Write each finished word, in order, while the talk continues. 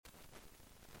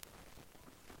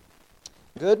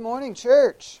Good morning,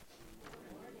 church.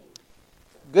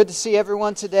 Good to see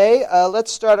everyone today.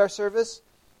 Let's start our service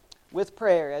with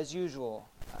prayer, as usual.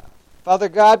 Father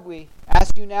God, we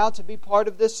ask you now to be part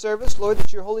of this service. Lord,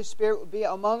 that your Holy Spirit would be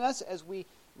among us as we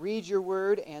read your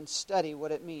word and study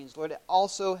what it means. Lord,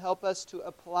 also help us to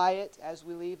apply it as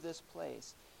we leave this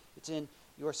place. It's in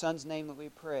your Son's name that we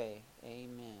pray.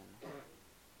 Amen.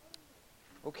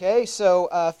 Okay,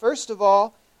 so first of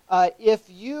all, if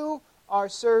you are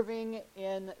serving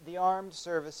in the armed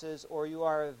services or you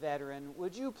are a veteran,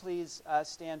 would you please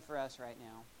stand for us right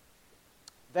now?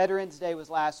 Veterans Day was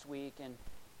last week,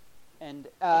 and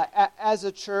as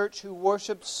a church who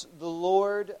worships the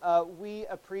Lord, we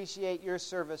appreciate your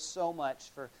service so much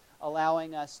for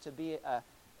allowing us to be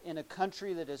in a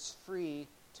country that is free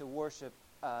to worship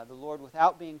the Lord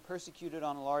without being persecuted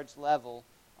on a large level.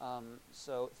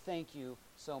 So thank you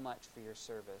so much for your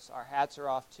service. Our hats are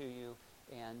off to you,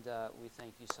 and we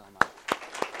thank you so much.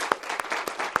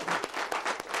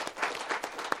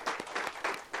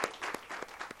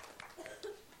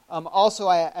 Also,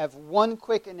 I have one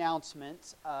quick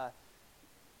announcement.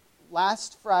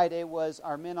 Last Friday was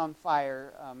our Men on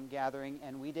Fire gathering,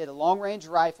 and we did a long-range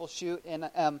rifle shoot. And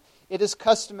it is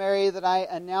customary that I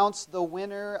announce the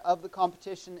winner of the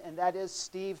competition, and that is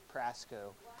Steve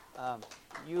Prasco.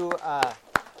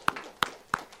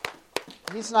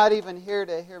 He's not even here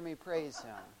to hear me praise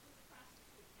him.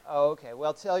 Oh, okay.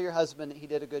 Well, tell your husband that he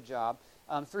did a good job.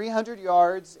 300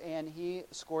 yards, and he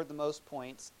scored the most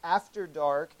points. After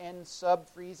dark and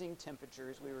sub-freezing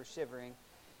temperatures, we were shivering,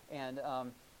 and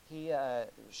he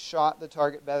shot the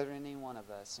target better than any one of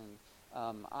us.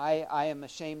 And I am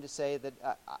ashamed to say that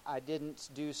I didn't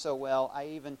do so well. I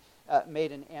even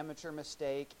made an amateur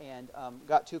mistake and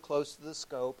got too close to the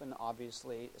scope, and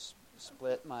obviously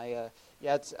split my...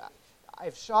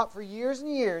 I've shot for years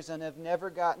and years and have never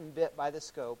gotten bit by the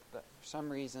scope, but for some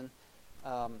reason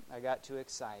I got too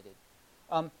excited.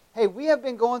 Hey, we have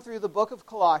been going through the book of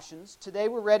Colossians. Today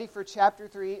we're ready for chapter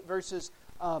 3, verses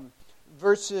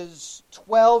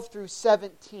 12 through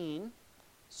 17.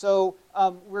 So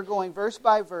we're going verse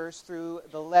by verse through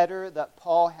the letter that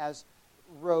Paul has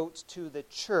wrote to the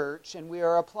church, and we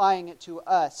are applying it to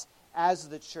us as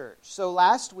the church. So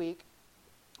last week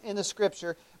in the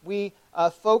scripture, we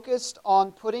focused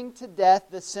on putting to death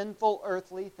the sinful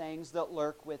earthly things that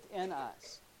lurk within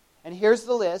us. And here's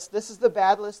the list. This is the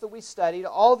bad list that we studied.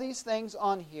 All these things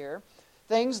on here,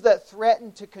 things that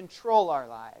threaten to control our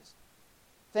lives,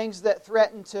 things that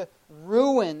threaten to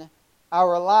ruin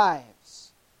our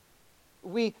lives.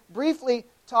 We briefly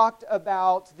talked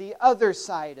about the other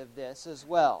side of this as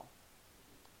well.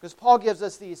 Because Paul gives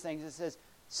us these things. It says,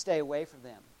 stay away from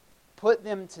them. Put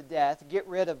them to death. Get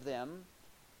rid of them.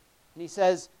 And he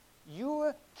says,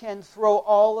 you can throw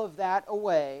all of that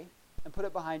away and put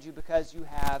it behind you because you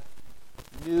have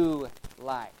new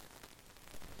life.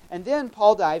 And then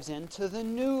Paul dives into the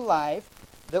new life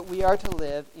that we are to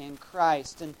live in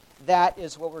Christ. And that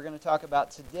is what we're going to talk about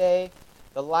today,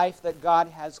 the life that God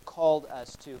has called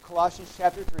us to. Colossians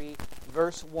chapter 3,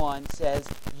 verse 1 says,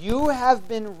 you have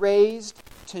been raised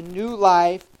to new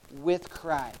life with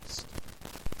Christ.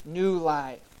 New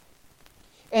life.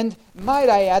 And might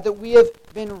I add that we have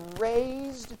been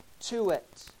raised to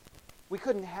it. We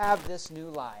couldn't have this new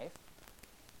life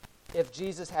if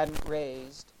Jesus hadn't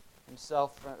raised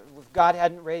himself, if God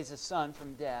hadn't raised his Son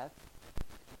from death,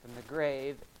 from the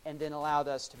grave, and then allowed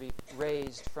us to be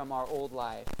raised from our old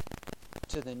life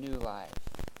to the new life.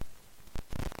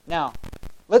 Now,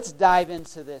 let's dive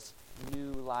into this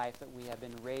new life that we have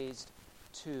been raised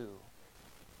to.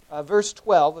 Verse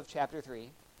 12 of chapter 3.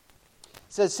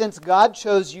 It says, since God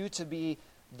chose you to be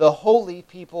the holy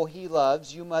people he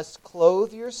loves, you must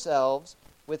clothe yourselves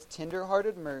with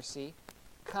tender-hearted mercy,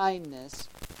 kindness,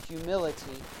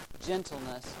 humility,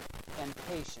 gentleness, and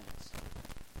patience.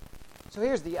 So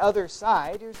here's the other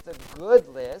side. Here's the good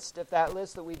list. If that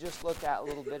list that we just looked at a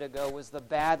little bit ago was the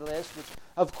bad list, which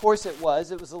of course it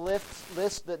was. It was a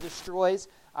list that destroys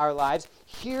our lives.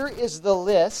 Here is the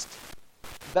list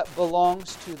that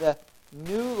belongs to the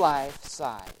new life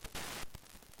side.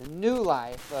 The new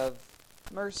life of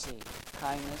mercy,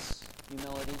 kindness,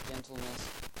 humility, gentleness,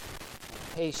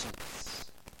 and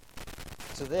patience.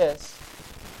 So this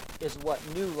is what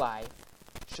new life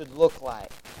should look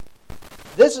like.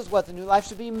 This is what the new life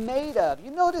should be made of.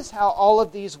 You notice how all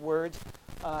of these words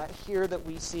here that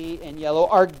we see in yellow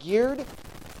are geared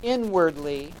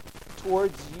inwardly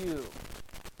towards you,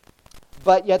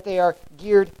 but yet they are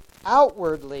geared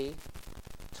outwardly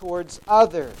towards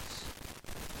others.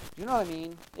 You know what I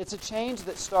mean? It's a change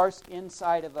that starts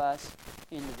inside of us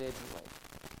individually.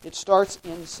 It starts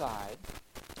inside.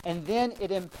 And then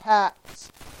it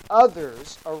impacts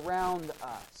others around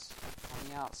us on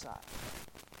the outside.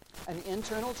 An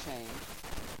internal change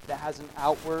that has an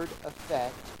outward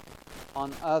effect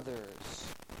on others.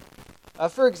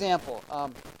 For example,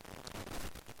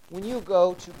 when you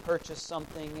go to purchase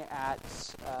something at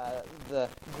the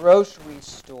grocery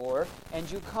store and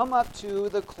you come up to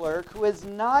the clerk who is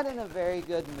not in a very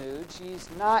good mood, she's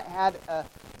not had a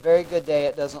very good day,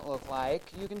 it doesn't look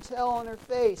like, you can tell on her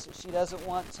face that she doesn't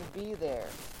want to be there.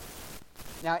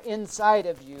 Now, inside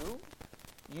of you,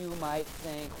 you might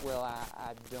think, well,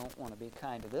 I don't want to be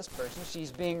kind to this person.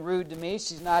 She's being rude to me.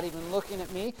 She's not even looking at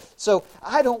me. So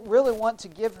I don't really want to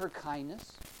give her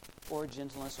kindness or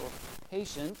gentleness or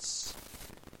patience.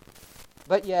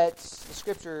 But yet, the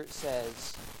Scripture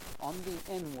says, on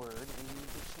the inward, we need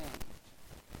to change.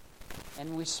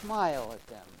 And we smile at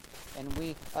them. And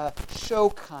we show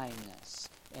kindness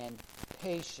and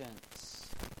patience.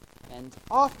 And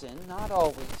often, not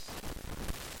always,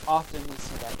 often we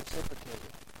see that reciprocated.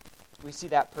 We see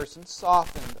that person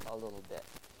softened a little bit.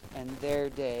 And their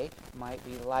day might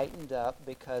be lightened up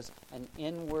because an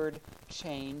inward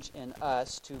change in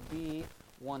us to be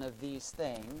one of these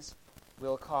things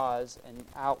will cause an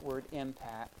outward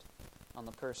impact on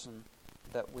the person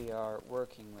that we are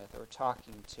working with or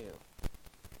talking to.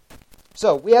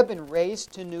 So, we have been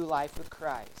raised to new life with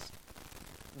Christ.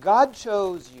 God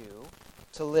chose you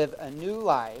to live a new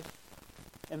life.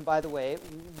 And by the way,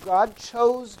 God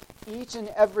chose each and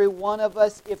every one of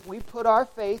us. If we put our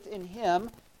faith in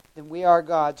Him, then we are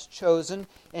God's chosen.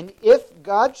 And if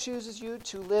God chooses you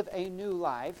to live a new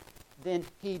life, then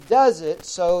He does it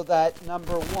so that,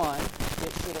 number one,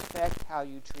 it should affect how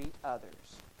you treat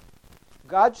others.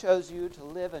 God chose you to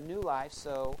live a new life,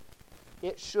 so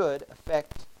it should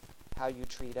affect how you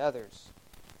treat others.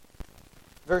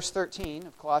 Verse 13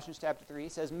 of Colossians chapter 3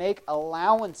 says, make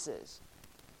allowances.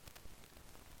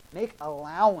 Make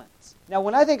allowance. Now,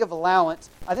 when I think of allowance,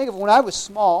 I think of when I was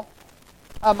small,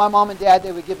 my mom and dad,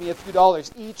 they would give me a few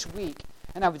dollars each week,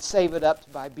 and I would save it up to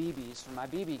buy BBs for my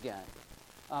BB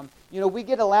gun. We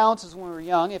get allowances when we're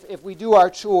young. If we do our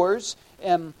chores,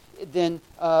 then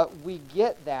we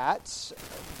get that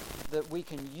we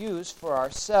can use for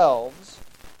ourselves.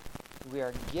 We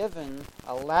are given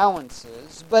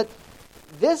allowances, but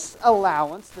this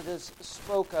allowance that is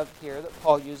spoke of here that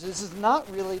Paul uses is not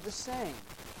really the same.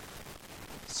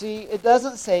 See, it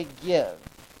doesn't say give.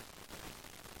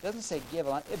 It doesn't say give,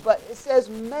 but it says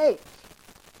make.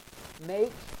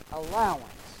 Make allowance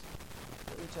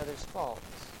for each other's faults.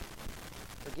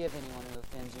 Forgive anyone who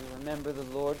offends you. Remember, the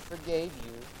Lord forgave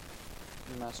you.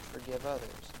 You must forgive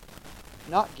others.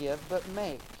 Not give, but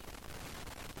make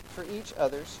for each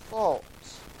other's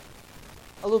faults.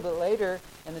 A little bit later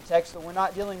in the text that we're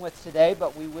not dealing with today,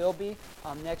 but we will be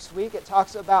next week, it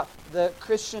talks about the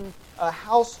Christian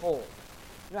household.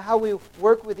 How we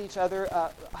work with each other,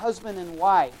 husband and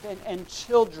wife, and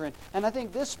children. And I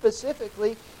think this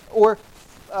specifically, or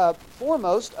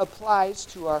foremost, applies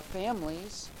to our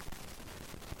families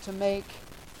to make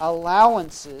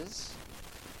allowances.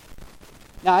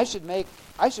 Now, I should make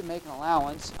an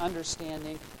allowance,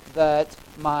 understanding that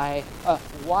my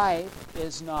wife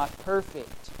is not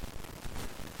perfect.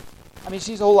 I mean,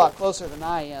 she's a whole lot closer than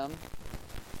I am,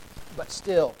 but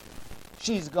still,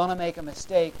 she's going to make a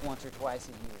mistake once or twice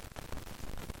a year.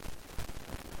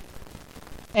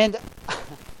 And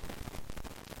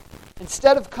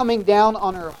instead of coming down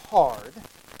on her hard,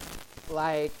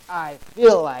 like I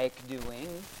feel like doing,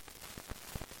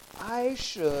 I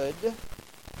should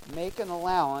make an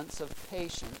allowance of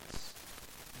patience,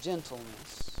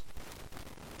 gentleness,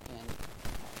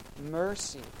 and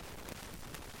mercy.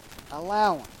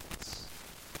 Allowance.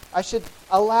 I should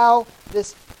allow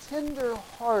this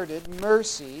tender-hearted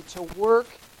mercy to work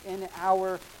in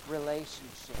our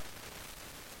relationship.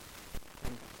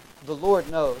 And the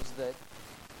Lord knows that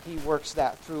He works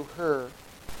that through her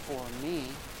for me,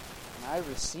 and I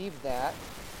receive that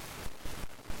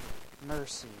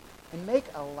mercy. And make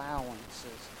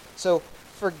allowances. So,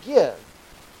 forgive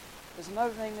is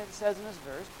another thing that it says in this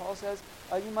verse. Paul says,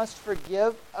 you must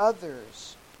forgive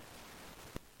others.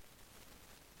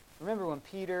 Remember when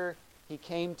Peter, he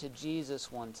came to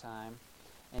Jesus one time,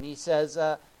 and he says,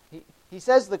 he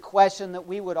says the question that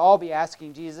we would all be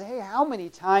asking Jesus, hey, how many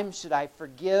times should I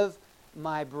forgive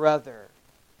my brother?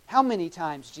 How many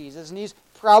times, Jesus? And he's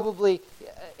probably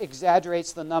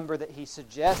exaggerates the number that he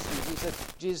suggests. And he says,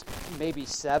 Jesus, maybe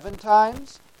 7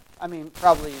 times? I mean,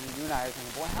 probably even you and I are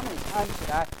thinking, boy, how many times should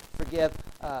I forgive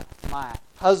my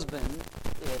husband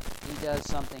if he does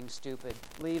something stupid,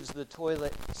 leaves the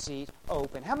toilet seat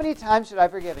open? How many times should I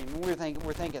forgive him? We're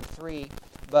thinking 3.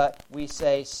 but we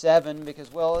say 7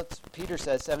 because, well, Peter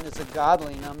says 7. It's a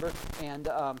godly number, and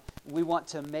we want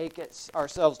to make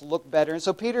ourselves look better. And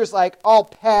so Peter's like, I'll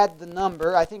pad the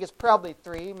number. I think it's probably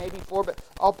 3, maybe 4, but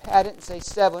I'll pad it and say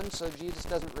 7 so Jesus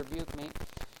doesn't rebuke me.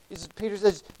 Peter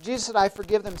says, Jesus said, I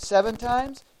forgive them 7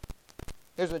 times.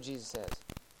 Here's what Jesus says.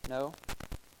 No,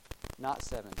 not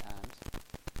 7 times,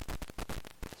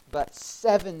 but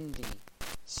 70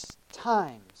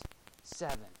 times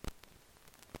 7.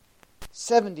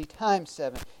 70 times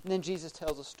 7. And then Jesus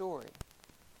tells a story.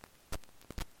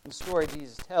 The story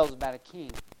Jesus tells about a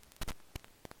king.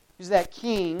 Because that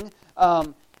king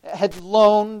had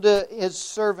loaned his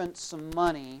servants some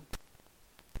money,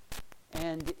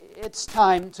 and it's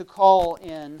time to call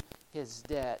in his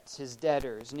debts, his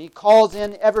debtors. And he calls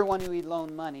in everyone who he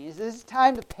loaned money. He says, it's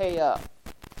time to pay up.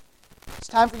 It's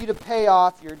time for you to pay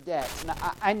off your debts. And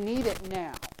I need it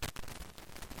now.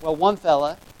 Well, one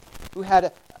fella who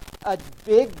had a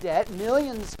big debt,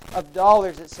 millions of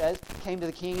dollars, it says, came to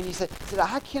the king and he said,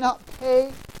 I cannot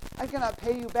pay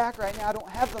you back right now. I don't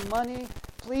have the money.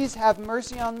 Please have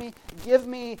mercy on me. Give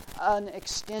me an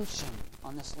extension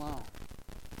on this loan.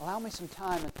 Allow me some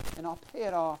time and I'll pay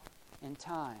it off in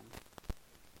time.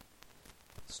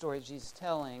 The story Jesus is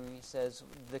telling, he says,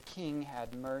 the king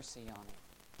had mercy on him.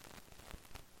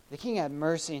 The king had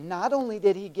mercy. Not only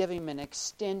did he give him an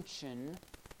extension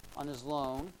on his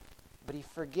loan, but he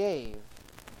forgave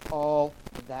all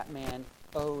that man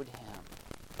owed him.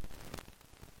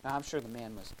 Now, I'm sure the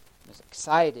man was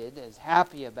excited, is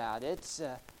happy about it,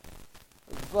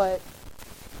 but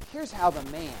here's how the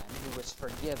man who was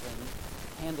forgiven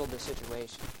handled the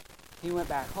situation. He went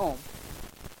back home,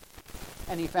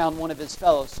 and he found one of his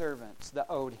fellow servants that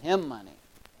owed him money.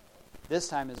 This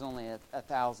time is only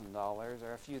 $1,000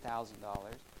 or a few $1,000s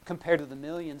compared to the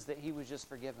millions that he was just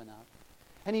forgiven of.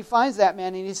 And he finds that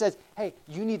man and he says, hey,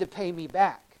 you need to pay me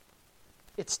back.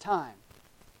 It's time.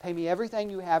 Pay me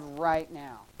everything you have right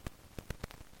now.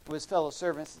 Well, his fellow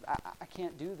servant says, I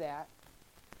can't do that.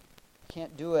 I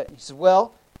can't do it. And he says,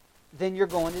 well, then you're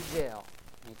going to jail.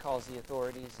 And he calls the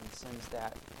authorities and sends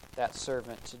that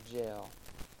servant to jail.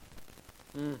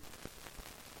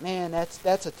 Man,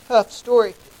 that's a tough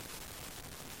story.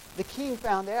 The king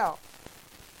found out.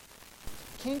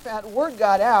 Word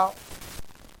got out.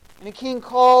 And the king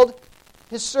called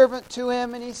his servant to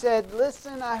him and he said,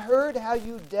 listen, I heard how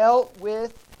you dealt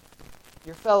with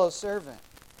your fellow servant.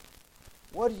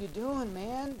 What are you doing,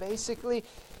 man? Basically,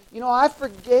 I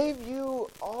forgave you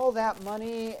all that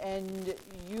money and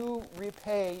you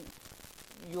repay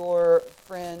your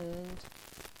friend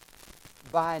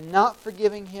by not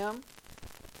forgiving him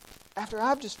after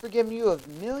I've just forgiven you of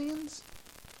millions?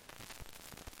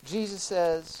 Jesus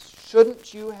says,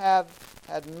 shouldn't you have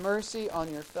had mercy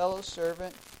on your fellow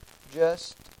servant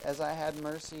just as I had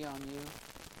mercy on you?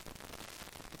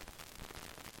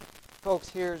 Folks,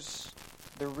 here's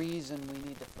the reason we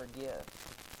need to forgive.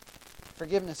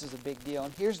 Forgiveness is a big deal,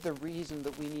 and here's the reason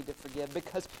that we need to forgive.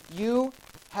 Because you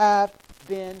have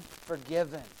been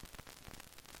forgiven.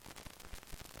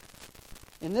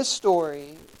 In this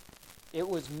story, it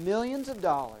was millions of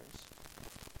dollars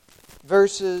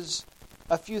versus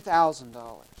a few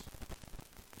 $1,000s.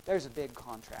 There's a big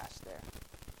contrast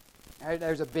there.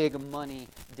 There's a big money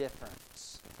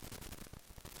difference.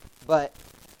 But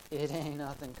it ain't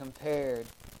nothing compared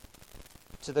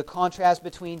to the contrast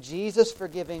between Jesus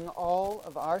forgiving all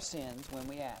of our sins when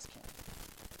we ask Him.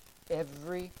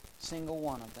 Every single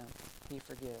one of them He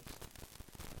forgives.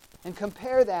 And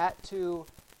compare that to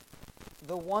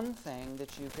the one thing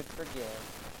that you could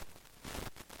forgive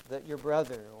that your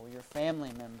brother or your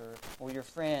family member or your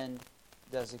friend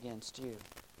does against you.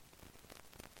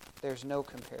 There's no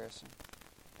comparison.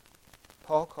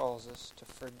 Paul calls us to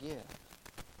forgive.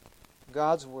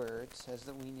 God's Word says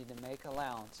that we need to make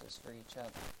allowances for each other.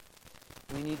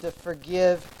 We need to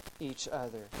forgive each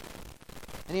other.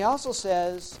 And he also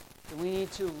says that we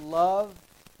need to love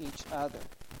each other.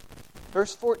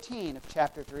 Verse 14 of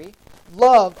chapter 3,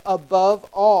 love above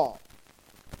all.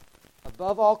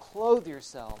 Above all, clothe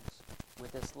yourselves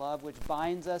with this love which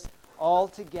binds us all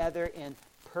together in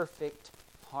perfect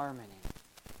harmony.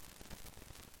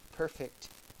 Perfect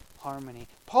harmony.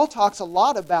 Paul talks a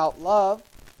lot about love.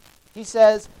 He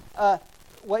says,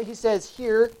 what he says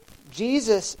here,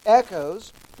 Jesus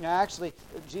echoes. Actually,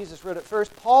 Jesus wrote it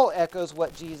first. Paul echoes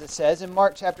what Jesus says. In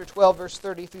Mark chapter 12, verse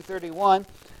 30 through 31,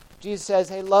 Jesus says,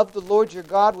 hey, love the Lord your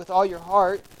God with all your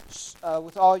heart,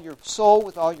 with all your soul,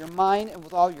 with all your mind, and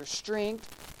with all your strength.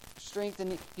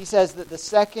 And he says that the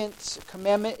second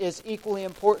commandment is equally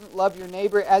important. Love your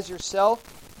neighbor as yourself.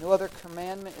 No other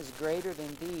commandment is greater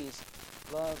than these.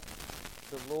 Love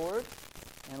the Lord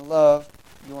and love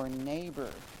your neighbor.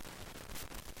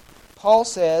 Paul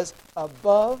says,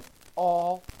 above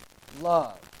all,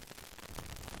 love.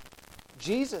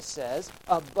 Jesus says,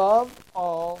 above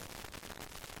all,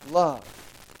 love.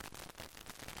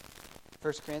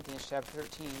 1 Corinthians chapter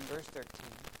 13, verse 13.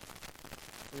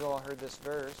 We've all heard this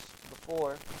verse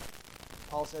before.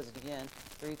 Paul says it again.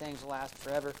 3 things last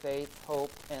forever: faith,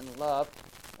 hope, and love.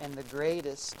 And the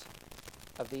greatest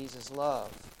of these is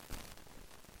love.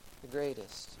 The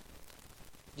greatest.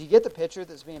 Do you get the picture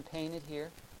that's being painted here?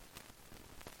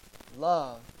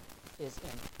 Love is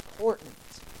important.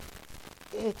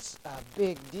 It's a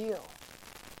big deal.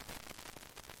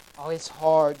 Oh, it's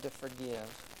hard to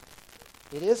forgive.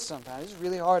 It is sometimes. It's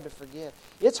really hard to forgive.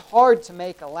 It's hard to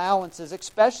make allowances,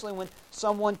 especially when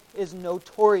someone is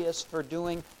notorious for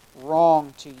doing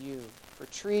wrong to you, for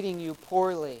treating you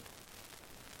poorly.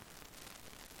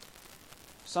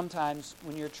 Sometimes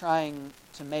when you're trying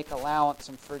to make allowance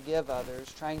and forgive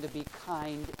others, trying to be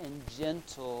kind and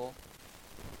gentle,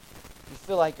 you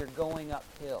feel like you're going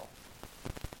uphill.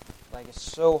 Like it's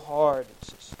so hard.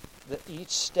 It's just that each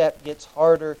step gets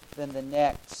harder than the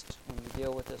next when you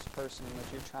deal with this person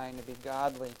that you're trying to be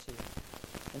godly to.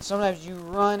 And sometimes you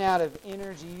run out of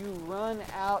energy. You run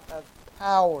out of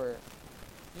power.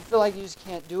 You feel like you just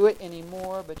can't do it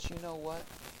anymore, but you know what?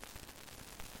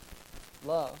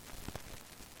 Love.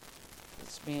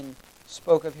 It's being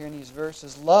spoke of here in these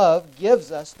verses. Love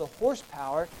gives us the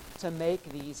horsepower to make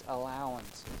these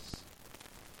allowances.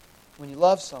 When you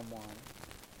love someone,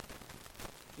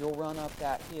 you'll run up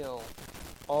that hill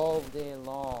all day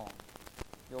long.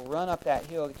 You'll run up that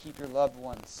hill to keep your loved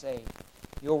ones safe.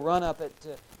 You'll run up it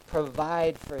to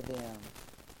provide for them.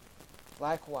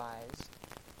 Likewise,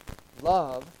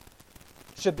 love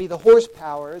should be the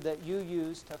horsepower that you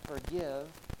use to forgive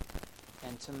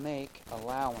and to make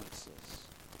allowances.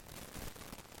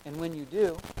 And when you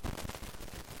do,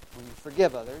 when you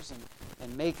forgive others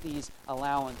and make these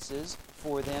allowances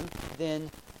for them, then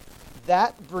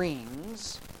that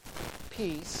brings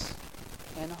peace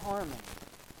and harmony.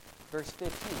 Verse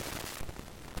 15.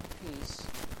 Peace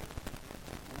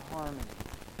and harmony.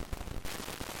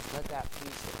 Let that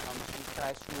peace that comes from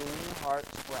Christ rule in your hearts,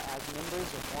 for as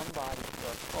members of one body you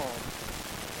are called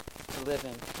to live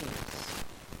in peace.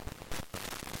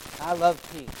 I love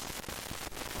peace.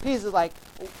 Peace is like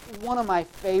one of my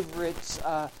favorite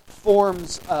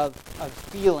forms of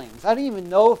feelings. I don't even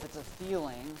know if it's a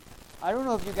feeling. I don't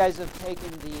know if you guys have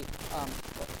taken the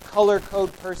color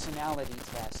code personality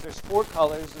test. There's 4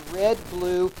 colors: red,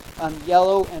 blue,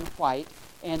 yellow, and white.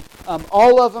 And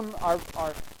all of them are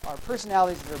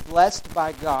personalities that are blessed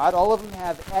by God. All of them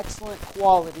have excellent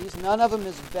qualities. None of them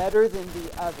is better than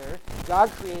the other. God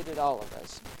created all of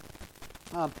us.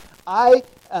 I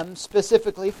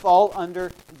specifically fall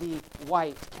under the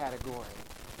white category.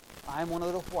 I'm one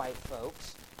of the white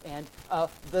folks. And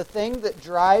the thing that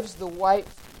drives the white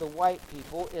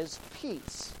people is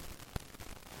peace.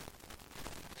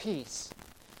 Peace.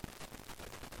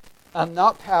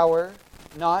 Not power,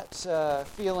 not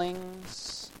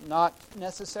feelings, not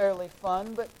necessarily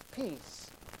fun, but peace.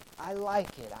 I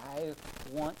like it. I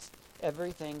want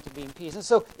everything to be in peace. And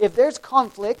so if there's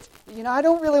conflict, I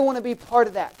don't really want to be part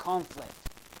of that conflict.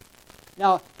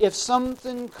 Now, if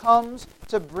something comes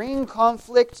to bring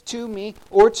conflict to me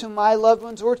or to my loved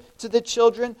ones or to the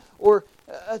children or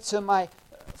to my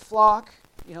flock,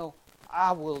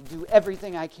 I will do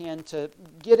everything I can to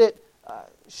get it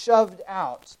shoved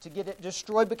out, to get it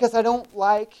destroyed, because I don't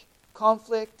like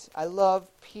conflict. I love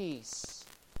peace.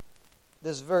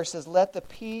 This verse says, let the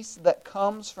peace that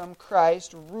comes from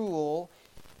Christ rule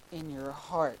in your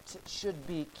hearts. It should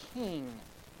be king.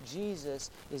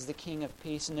 Jesus is the King of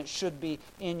peace, and it should be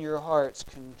in your hearts,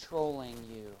 controlling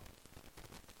you.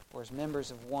 For as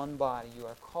members of one body, you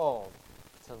are called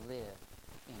to live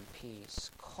in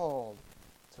peace. Called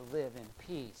to live in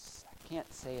peace. I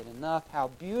can't say it enough how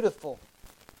beautiful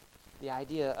the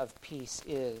idea of peace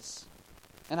is.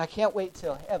 And I can't wait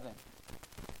till heaven,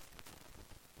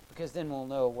 because then we'll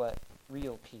know what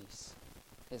real peace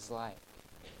is like.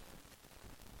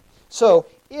 So,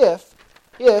 if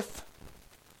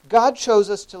God chose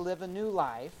us to live a new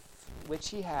life, which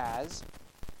He has,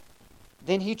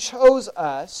 then He chose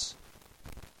us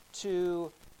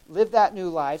to live that new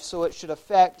life, so it should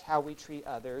affect how we treat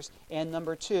others. And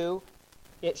number 2,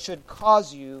 it should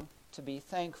cause you to be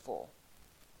thankful.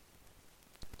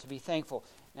 To be thankful.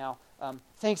 Now,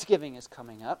 Thanksgiving is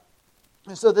coming up.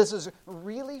 And so this is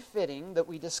really fitting that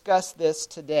we discuss this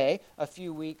today, a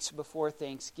few weeks before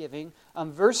Thanksgiving.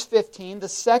 Verse 15, the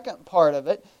second part of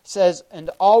it, says,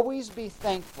 and always be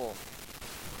thankful.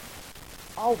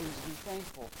 Always be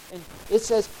thankful. And it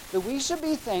says that we should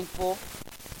be thankful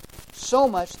so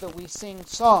much that we sing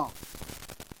songs.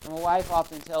 And my wife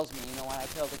often tells me, when I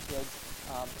tell the kids,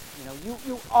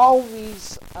 you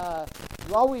always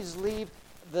leave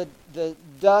the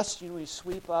dust, we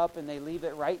sweep up and they leave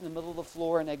it right in the middle of the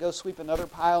floor, and they go sweep another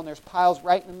pile, and there's piles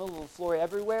right in the middle of the floor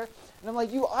everywhere. And I'm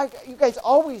like, you guys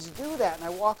always do that. And I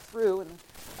walk through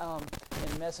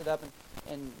and mess it up.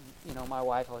 And my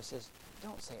wife always says,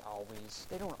 don't say always.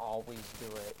 They don't always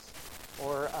do it.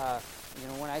 Or,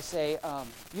 when I say,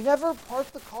 you never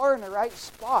park the car in the right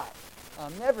spot.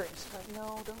 Never. It's like,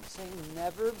 no, don't say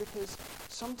never, because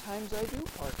sometimes I do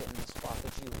park it in the spot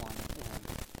that you want it in.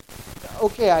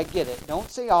 Okay, I get it. Don't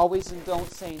say always and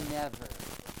don't say never.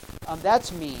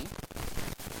 That's me.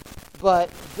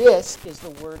 But this is the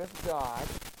Word of God,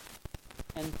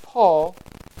 and Paul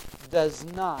does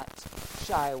not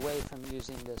shy away from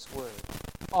using this word.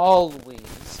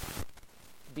 Always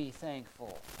be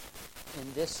thankful.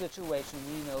 In this situation,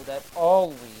 we know that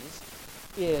always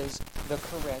is the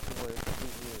correct word to be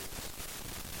used.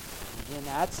 Again,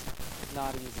 that's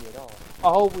not easy at all.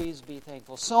 Always be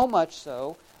thankful. So much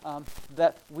so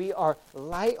that we are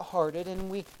lighthearted and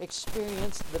we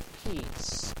experience the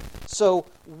peace. So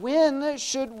when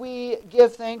should we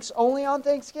give thanks? Only on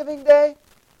Thanksgiving Day?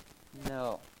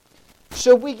 No.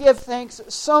 Should we give thanks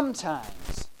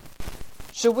sometimes?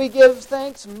 Should we give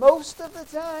thanks most of the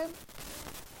time?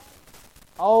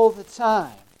 All the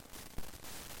time.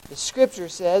 The Scripture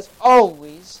says,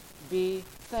 always be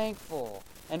thankful.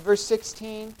 And verse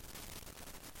 16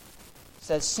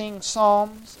 says, sing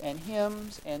psalms and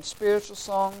hymns and spiritual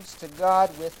songs to God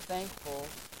with thankful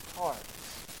hearts.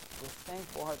 With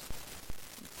thankful hearts.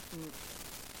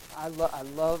 I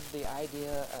love the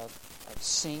idea of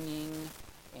singing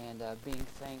and being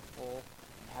thankful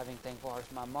and having thankful hearts.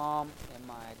 My mom and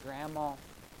my grandma,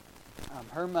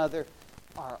 her mother,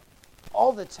 are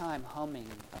all the time humming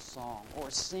a song or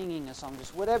singing a song.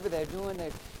 Just whatever they're doing,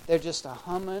 they're just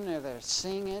humming or they're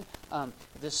singing.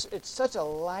 It's such a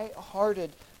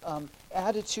light-hearted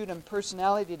attitude and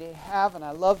personality they have, and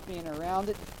I love being around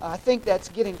it. I think that's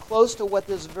getting close to what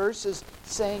this verse is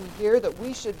saying here, that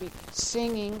we should be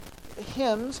singing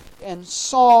hymns and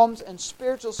psalms and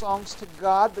spiritual songs to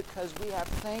God because we have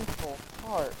thankful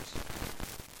hearts.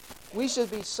 We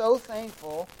should be so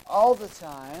thankful all the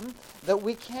time that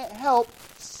we can't help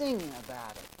singing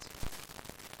about it.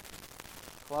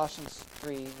 Colossians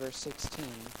 3, verse 16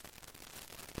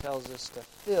 tells us to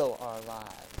fill our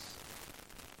lives.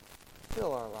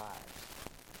 Fill our lives.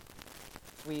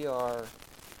 We are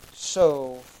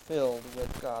so filled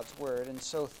with God's Word and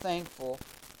so thankful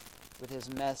with His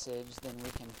message, then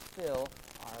we can fill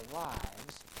our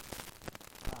lives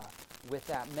with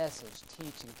that message,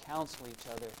 teach and counsel each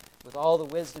other with all the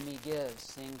wisdom He gives,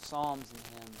 sing psalms and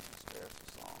hymns and spiritual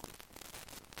songs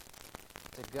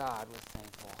to God with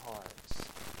thankful hearts.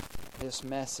 This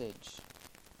message.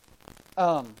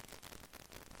 Do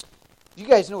you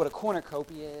guys know what a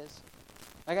cornucopia is?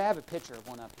 Like, I have a picture of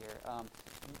one up here.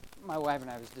 My wife and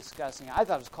I was discussing. I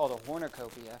thought it was called a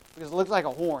hornucopia because it looked like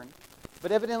a horn.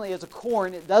 But evidently it's a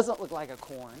corn. It doesn't look like a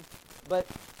corn. But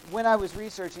when I was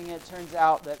researching it, it turns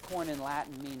out that corn in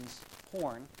Latin means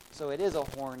horn. So it is a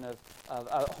horn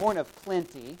of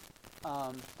plenty.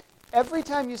 Every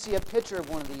time you see a picture of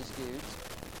one of these dudes,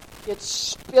 it's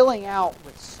spilling out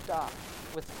with stuff,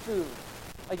 with food.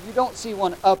 Like, you don't see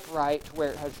one upright where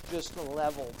it has just a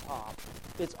level top.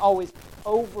 It's always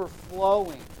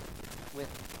overflowing with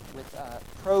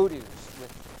produce,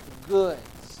 with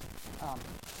goods,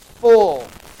 full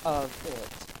of it.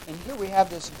 And here we have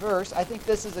this verse. I think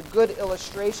this is a good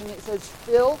illustration. It says,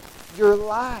 fill your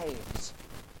lives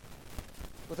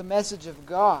with a message of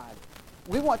God.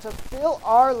 We want to fill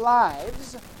our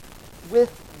lives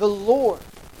with the Lord,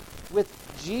 with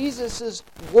Jesus'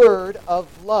 word of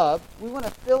love. We want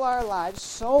to fill our lives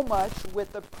so much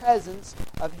with the presence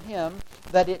of Him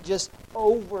that it just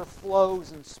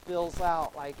overflows and spills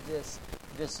out like this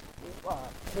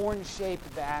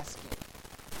horn-shaped basket.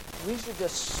 We should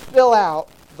just spill out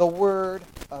the Word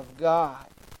of God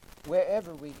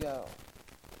wherever we go.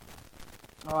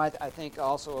 Oh, I think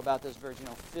also about this verse,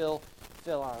 fill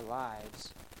our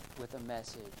lives with a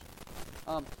message.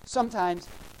 Sometimes,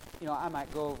 I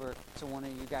might go over to one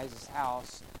of you guys'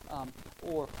 house,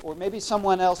 or maybe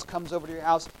someone else comes over to your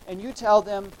house, and you tell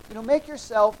them, make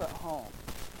yourself at home.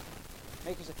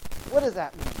 What does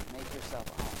that mean, make yourself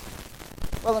at home?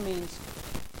 Well, it means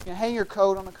hang your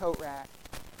coat on the coat rack,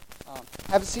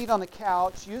 have a seat on the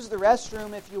couch, use the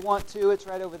restroom if you want to, it's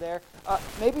right over there.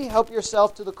 Maybe help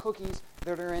yourself to the cookies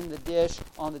that are in the dish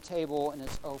on the table and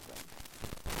it's open.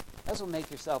 That's what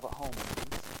make yourself at home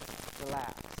means.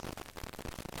 Relax.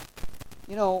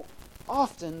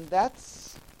 often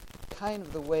that's kind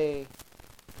of the way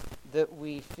that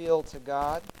we feel to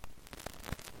God.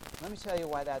 Let me tell you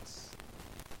why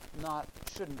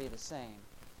shouldn't be the same.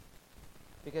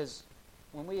 Because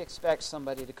when we expect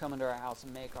somebody to come into our house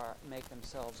and make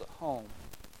themselves at home,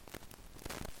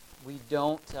 we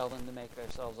don't tell them to make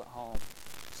themselves at home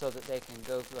so that they can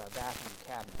go through our bathroom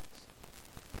cabinets,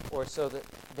 or so that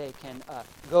they can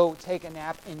go take a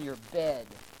nap in your bed.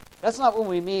 That's not what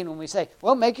we mean when we say,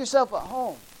 well, make yourself at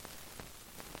home.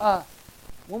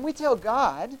 When we tell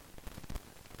God,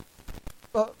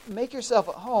 make yourself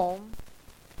at home,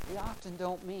 we often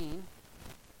don't mean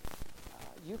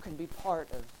you can be part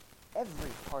of every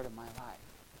part of my life.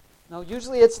 No,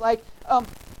 usually it's like,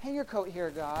 hang your coat here,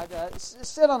 God.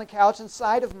 Sit on the couch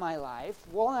inside of my life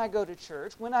when I go to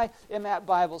church, when I am at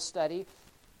Bible study.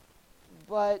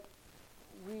 But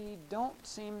we don't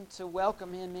seem to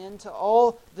welcome Him into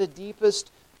all the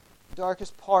deepest,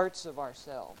 darkest parts of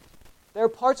ourselves. There are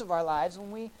parts of our lives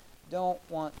when we don't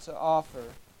want to offer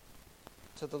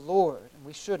to the Lord, and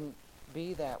we shouldn't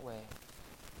be that way.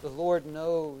 The Lord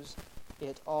knows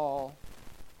it all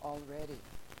already.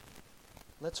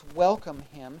 Let's welcome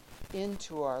Him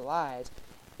into our lives,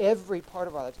 every part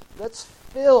of our lives. Let's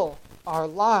fill our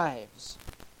lives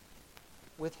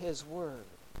with His Word.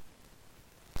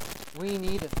 We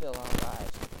need to fill our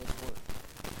lives with His Word,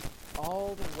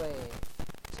 all the way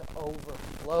to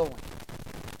overflowing,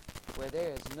 where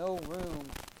there is no room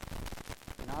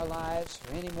in our lives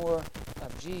for any more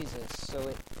of Jesus, so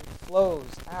it flows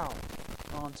out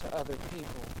onto other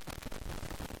people.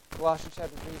 Colossians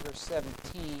chapter 3, verse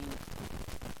 17,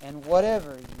 and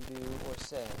whatever you do or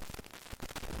say,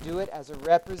 do it as a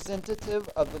representative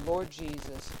of the Lord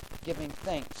Jesus, giving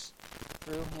thanks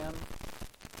through Him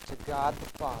to God the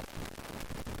Father.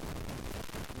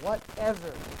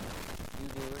 Whatever you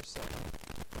do or say.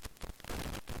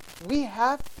 We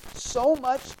have so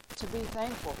much to be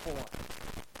thankful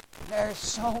for. There's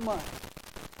so much.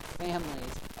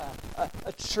 Families,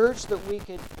 a church that we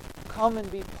could come and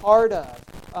be part of.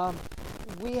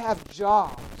 We have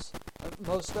jobs,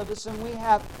 most of us, and we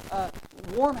have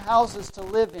warm houses to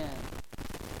live in.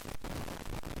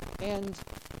 And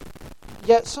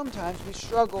yet sometimes we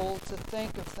struggle to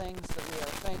think of things that we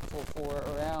are thankful for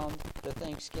around the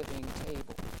Thanksgiving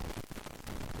table.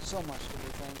 So much to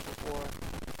be thankful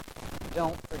for.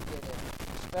 Don't forget it.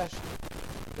 Especially,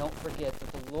 don't forget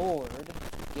that the Lord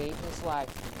gave His life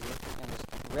for you and was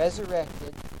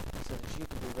resurrected so that you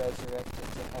can be resurrected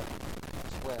to heaven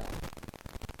as well.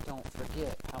 Don't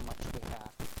forget how much we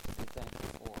have to be thankful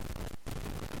for.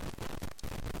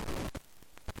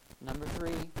 Number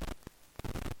 3,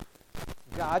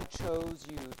 God chose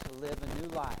you to live a new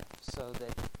life so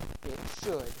that it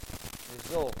should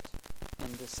result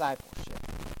in discipleship.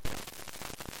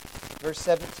 Verse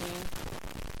 17,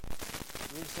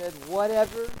 we said,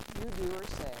 whatever you do or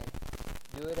say,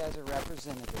 do it as a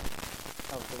representative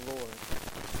of the Lord.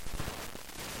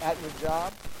 At your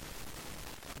job,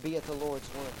 be at the Lord's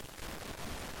Word.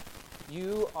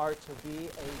 You are to be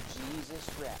a Jesus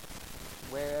rep,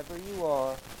 wherever you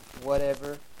are,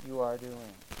 whatever you are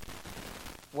doing.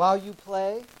 While you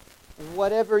play,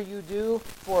 whatever you do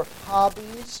for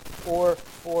hobbies or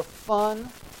for fun,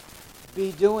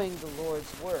 be doing the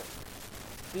Lord's work.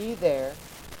 Be there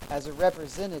as a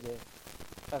representative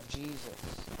of Jesus.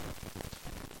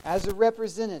 As a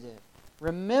representative,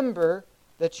 remember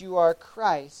that you are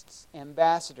Christ's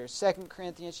ambassadors. 2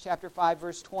 Corinthians chapter 5,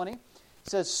 verse 20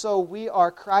 says, so we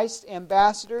are Christ's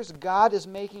ambassadors. God is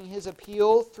making His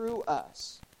appeal through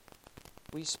us.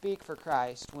 We speak for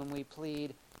Christ when we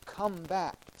plead, come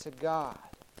back to God.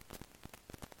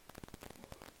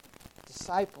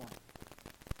 Discipling,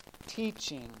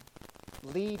 teaching,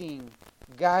 leading,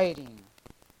 guiding.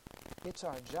 It's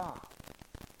our job.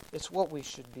 It's what we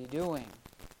should be doing.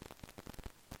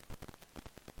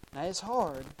 Now it's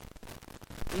hard.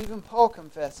 Even Paul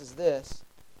confesses this.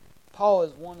 Paul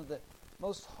is one of the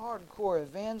most hardcore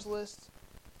evangelists,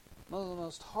 one of the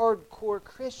most hardcore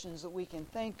Christians that we can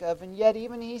think of. And yet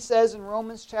even he says in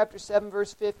Romans chapter 7,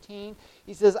 verse 15,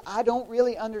 he says, I don't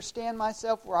really understand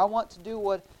myself where I want to do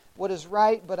what is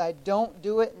right, but I don't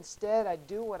do it. Instead, I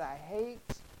do what I hate.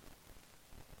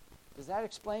 Does that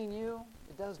explain you?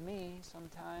 It does me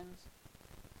sometimes.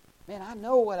 Man, I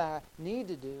know what I need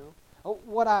to do,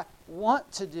 what I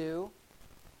want to do.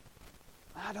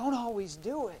 I don't always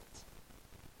do it.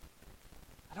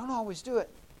 I don't always do it.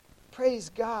 Praise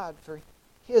God for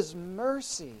His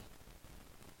mercy.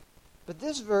 But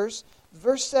this verse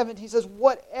 17, he says,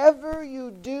 whatever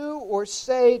you do or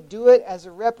say, do it as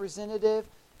a representative.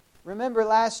 Remember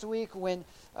last week when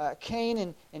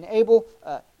Cain and Abel,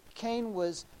 Cain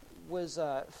was was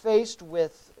faced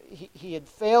with, he had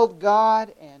failed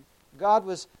God, and God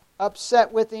was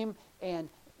upset with him, and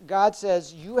God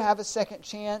says, you have a second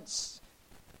chance.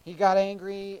 He got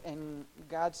angry, and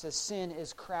God says, sin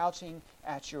is crouching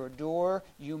at your door.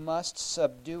 You must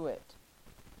subdue it.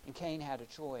 And Cain had a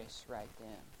choice right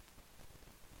then.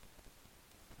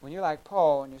 When you're like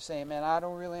Paul and you're saying, man, I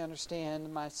don't really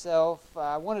understand myself.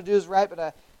 I want to do what's right, but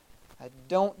I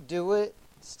don't do it.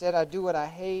 Instead, I do what I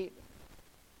hate.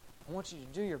 I want you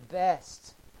to do your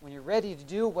best. When you're ready to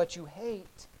do what you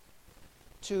hate,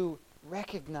 to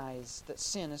recognize that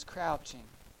sin is crouching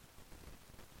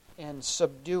and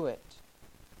subdue it.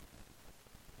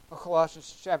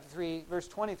 Colossians chapter 3, verse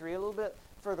 23, a little bit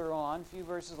further on, a few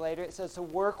verses later, it says to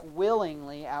work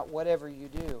willingly at whatever you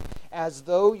do, as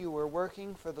though you were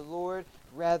working for the Lord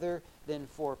rather than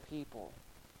for people.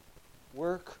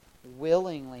 Work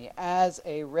willingly as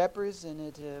a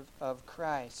representative of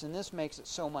Christ. And this makes it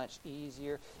so much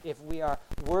easier if we are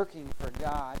working for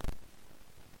God.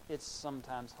 It's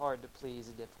sometimes hard to please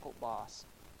a difficult boss.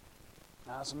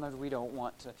 Sometimes we don't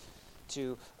want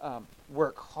to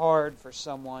work hard for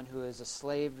someone who is a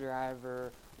slave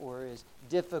driver or is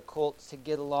difficult to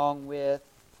get along with.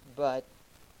 But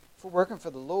if we're working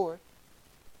for the Lord,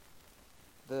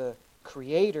 the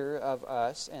Creator of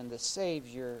us and the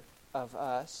Savior of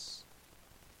us,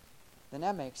 then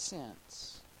that makes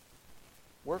sense.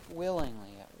 Work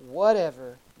willingly at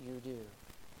whatever you do.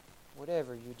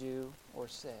 Whatever you do or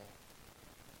say.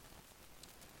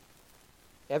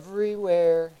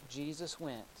 Everywhere Jesus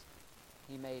went,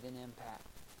 He made an impact.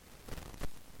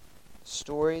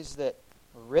 Stories that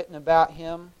were written about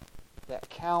Him, the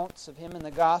accounts of Him in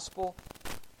the gospel,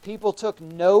 people took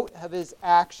note of His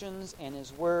actions and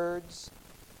His words.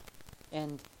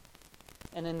 And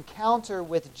an encounter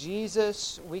with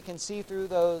Jesus, we can see through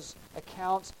those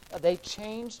accounts, they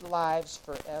changed lives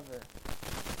forever.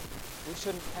 We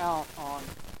shouldn't count on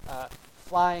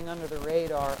flying under the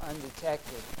radar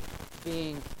undetected,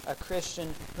 being a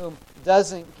Christian whom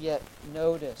doesn't get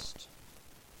noticed.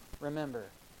 Remember,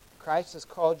 Christ has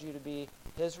called you to be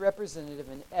His representative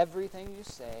in everything you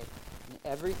say, in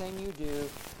everything you do,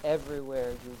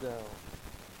 everywhere you go.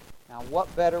 Now,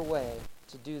 what better way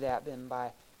to do that than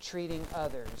by treating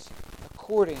others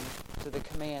according to the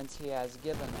commands He has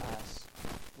given us?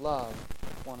 Love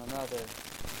one another.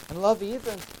 And love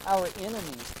even our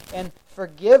enemies. And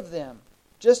forgive them,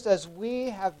 just as we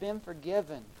have been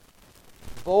forgiven.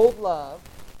 Bold love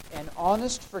and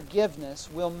honest forgiveness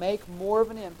will make more of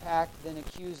an impact than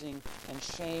accusing and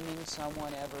shaming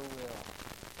someone ever will.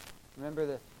 Remember,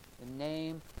 the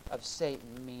name of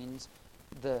Satan means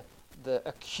the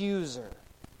accuser.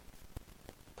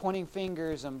 Pointing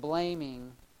fingers and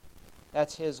blaming,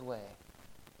 that's his way.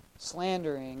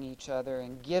 Slandering each other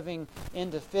and giving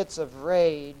into fits of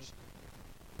rage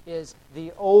is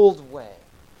the old way.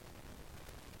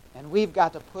 And we've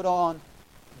got to put on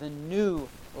the new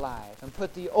life and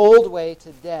put the old way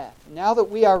to death. Now that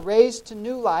we are raised to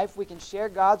new life, we can share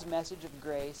God's message of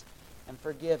grace and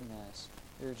forgiveness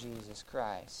through Jesus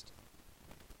Christ.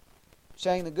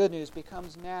 Sharing the good news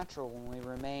becomes natural when we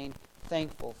remain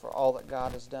thankful for all that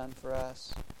God has done for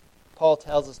us. Paul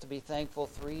tells us to be thankful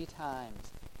 3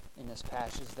 times in this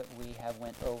passage that we have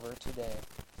went over today.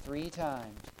 3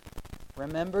 times.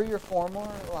 Remember your former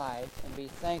life and be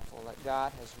thankful that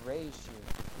God has raised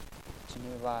you to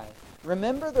new life.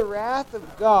 Remember the wrath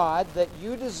of God that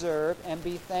you deserve and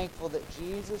be thankful that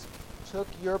Jesus took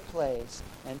your place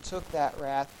and took that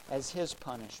wrath as His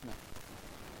punishment.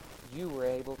 You were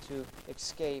able to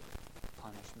escape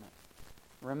punishment.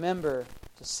 Remember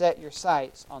to set your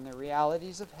sights on the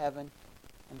realities of heaven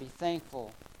and be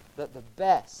thankful that the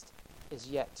best is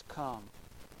yet to come.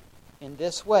 In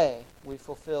this way, we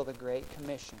fulfill the Great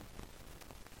Commission.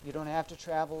 You don't have to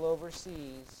travel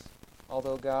overseas,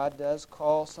 although God does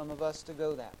call some of us to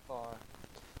go that far.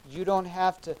 You don't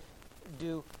have to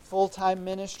do full-time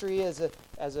ministry as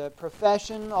a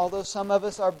profession, although some of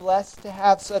us are blessed to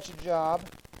have such a job.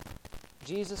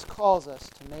 Jesus calls us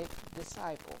to make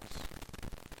disciples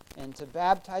and to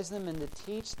baptize them and to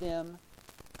teach them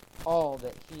all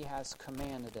that He has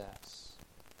commanded us.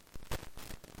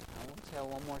 I will tell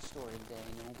one more story today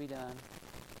and then we'll be done.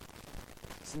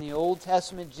 It's in the Old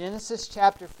Testament, Genesis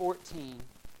chapter 14.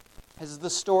 This is the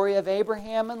story of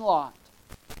Abraham and Lot.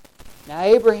 Now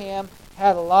Abraham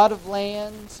had a lot of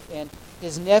land, and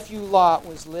his nephew Lot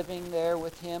was living there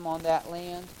with him on that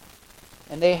land.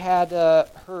 And they had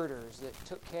herders that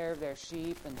took care of their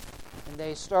sheep, and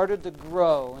they started to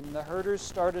grow, and the herders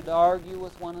started to argue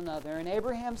with one another. And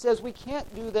Abraham says, we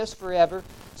can't do this forever,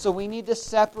 so we need to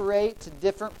separate to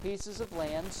different pieces of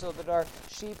land so that our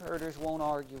sheep herders won't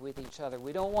argue with each other.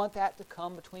 We don't want that to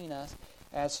come between us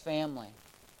as family.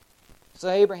 So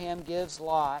Abraham gives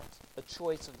Lot a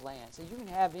choice of land. So you can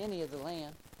have any of the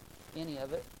land, any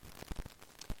of it.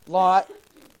 Lot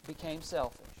became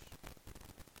selfish.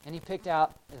 And he picked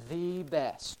out the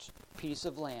best piece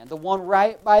of land. The one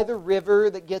right by the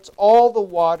river that gets all the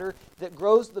water, that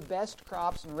grows the best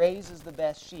crops and raises the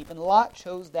best sheep. And Lot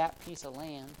chose that piece of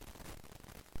land.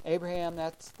 Abraham,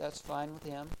 that's fine with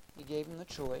him. He gave him the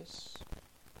choice.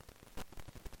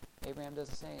 Abraham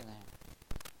doesn't say anything.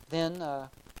 Then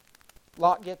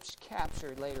Lot gets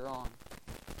captured later on.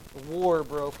 The war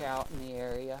broke out in the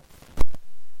area.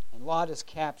 And Lot is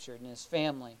captured and his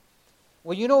family.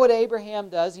 Well, you know what Abraham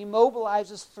does? He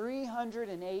mobilizes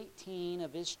 318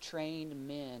 of his trained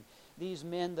men. These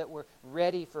men that were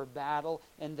ready for battle,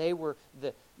 and they were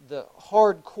the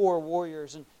hardcore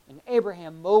warriors. And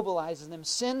Abraham mobilizes them,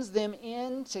 sends them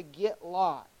in to get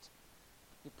Lot.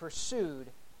 He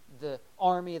pursued the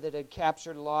army that had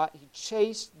captured Lot. He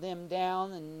chased them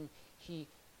down, and he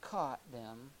caught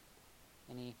them.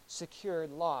 And he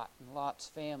secured Lot and Lot's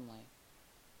family.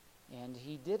 And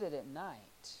he did it at night.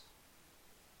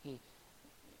 He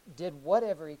did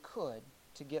whatever he could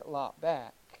to get Lot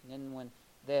back. And then when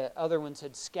the other ones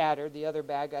had scattered, the other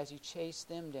bad guys, he chased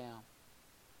them down.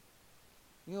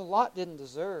 You know, Lot didn't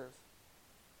deserve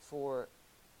for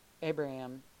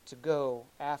Abraham to go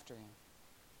after him.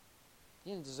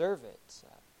 He didn't deserve it.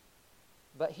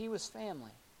 But he was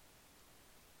family.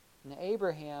 And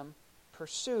Abraham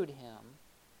pursued him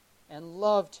and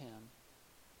loved him,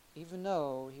 even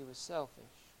though he was selfish.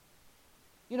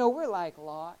 You know, we're like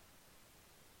Lot.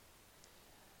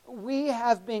 We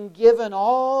have been given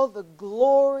all the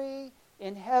glory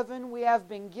in heaven. We have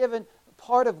been given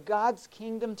part of God's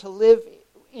kingdom to live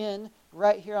in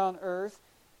right here on earth.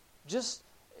 Just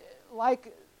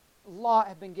like Lot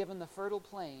had been given the fertile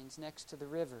plains next to the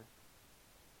river.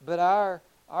 But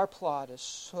our plot is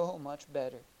so much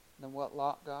better than what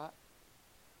Lot got.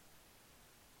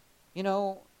 You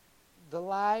know, the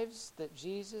lives that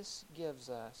Jesus gives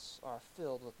us are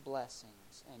filled with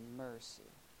blessings and mercy.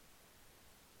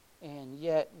 And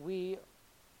yet we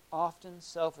often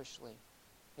selfishly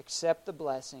accept the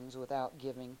blessings without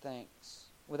giving thanks,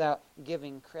 without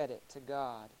giving credit to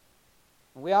God.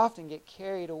 And we often get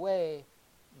carried away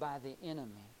by the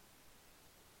enemy.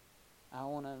 I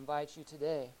want to invite you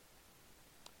today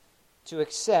to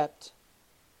accept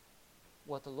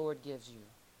what the Lord gives you.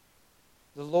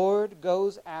 The Lord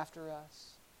goes after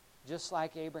us, just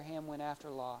like Abraham went after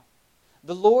Lot.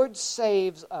 The Lord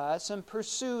saves us and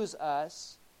pursues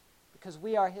us because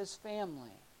we are His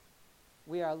family.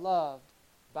 We are loved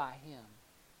by Him.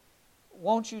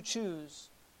 Won't you choose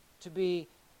to be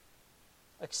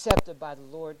accepted by the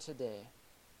Lord today?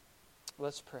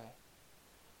 Let's pray.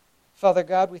 Father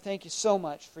God, we thank you so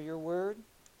much for your word.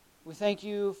 We thank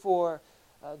you for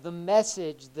the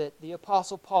message that the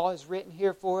Apostle Paul has written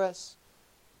here for us.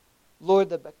 Lord,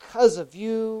 that because of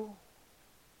you,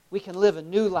 we can live a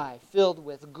new life filled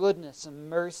with goodness and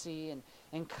mercy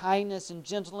and kindness and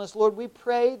gentleness. Lord, we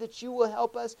pray that you will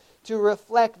help us to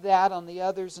reflect that on the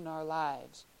others in our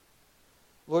lives.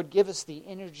 Lord, give us the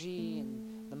energy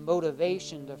and the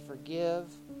motivation to forgive,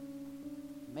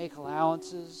 make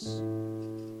allowances,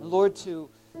 and Lord, to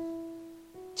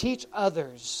teach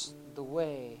others the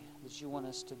way that you want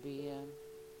us to be in.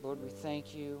 Lord, we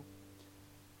thank you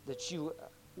that you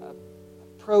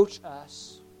approach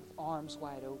us with arms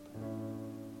wide open.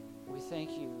 We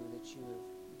thank you that you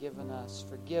have given us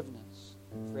forgiveness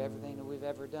for everything that we've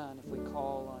ever done if we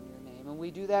call on your name. And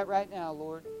we do that right now,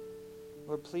 Lord.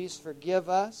 Lord, please forgive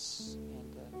us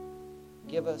and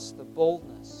give us the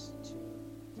boldness to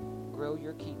grow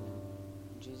your kingdom.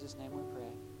 In Jesus' name we pray.